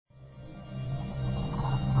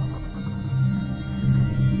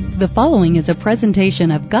The following is a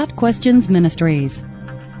presentation of Got Questions Ministries.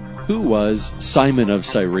 Who was Simon of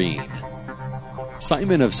Cyrene?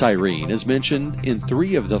 Simon of Cyrene is mentioned in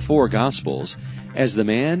 3 of the 4 Gospels as the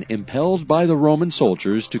man impelled by the Roman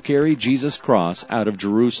soldiers to carry Jesus' cross out of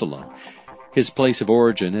Jerusalem. His place of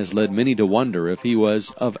origin has led many to wonder if he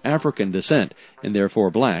was of African descent and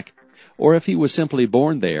therefore black, or if he was simply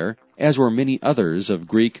born there, as were many others of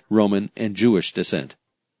Greek, Roman, and Jewish descent.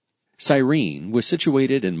 Cyrene was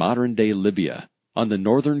situated in modern-day Libya, on the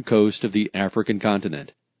northern coast of the African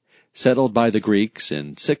continent. Settled by the Greeks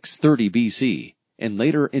in 630 BC, and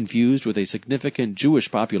later infused with a significant Jewish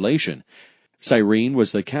population, Cyrene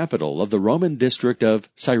was the capital of the Roman district of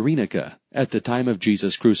Cyrenaica at the time of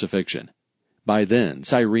Jesus' crucifixion. By then,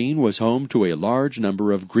 Cyrene was home to a large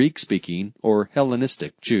number of Greek-speaking or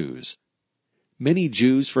Hellenistic Jews. Many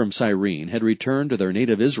Jews from Cyrene had returned to their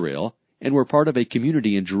native Israel and were part of a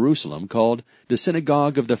community in Jerusalem called the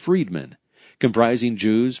Synagogue of the Freedmen, comprising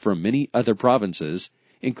Jews from many other provinces,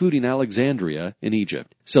 including Alexandria in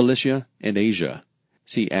Egypt, Cilicia, and Asia.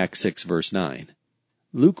 See Acts 6 verse 9.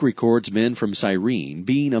 Luke records men from Cyrene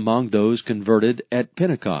being among those converted at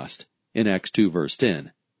Pentecost in Acts 2 verse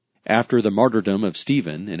 10. After the martyrdom of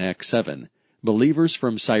Stephen in Acts 7, believers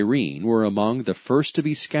from Cyrene were among the first to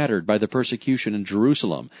be scattered by the persecution in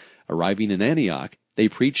Jerusalem. Arriving in Antioch, they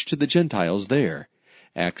preached to the Gentiles there.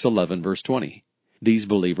 Acts 11 verse 20. These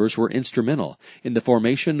believers were instrumental in the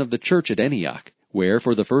formation of the church at Antioch, where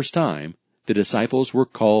for the first time the disciples were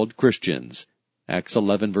called Christians. Acts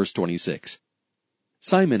 11 verse 26.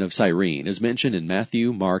 Simon of Cyrene is mentioned in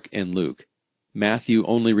Matthew, Mark, and Luke. Matthew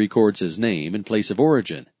only records his name and place of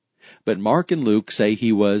origin, but Mark and Luke say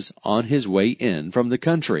he was on his way in from the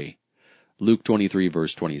country. Luke 23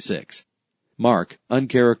 verse 26. Mark,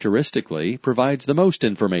 uncharacteristically, provides the most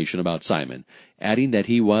information about Simon, adding that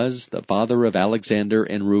he was the father of Alexander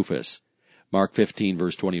and Rufus. Mark 15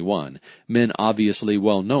 verse 21, men obviously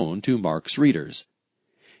well known to Mark's readers.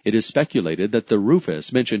 It is speculated that the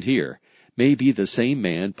Rufus mentioned here may be the same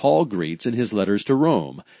man Paul greets in his letters to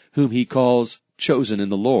Rome, whom he calls chosen in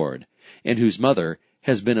the Lord, and whose mother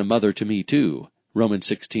has been a mother to me too, Romans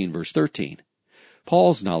 16 verse 13.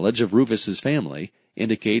 Paul's knowledge of Rufus's family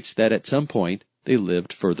indicates that at some point they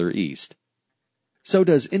lived further east. So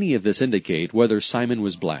does any of this indicate whether Simon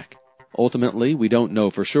was black? Ultimately, we don't know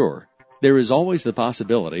for sure. There is always the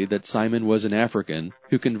possibility that Simon was an African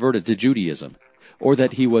who converted to Judaism, or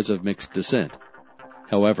that he was of mixed descent.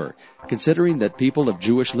 However, considering that people of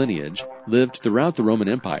Jewish lineage lived throughout the Roman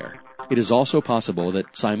Empire, it is also possible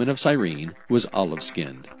that Simon of Cyrene was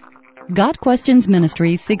olive-skinned. Got Questions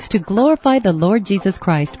Ministry seeks to glorify the Lord Jesus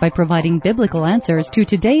Christ by providing biblical answers to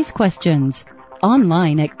today's questions.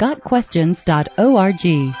 Online at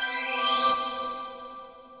GotQuestions.org.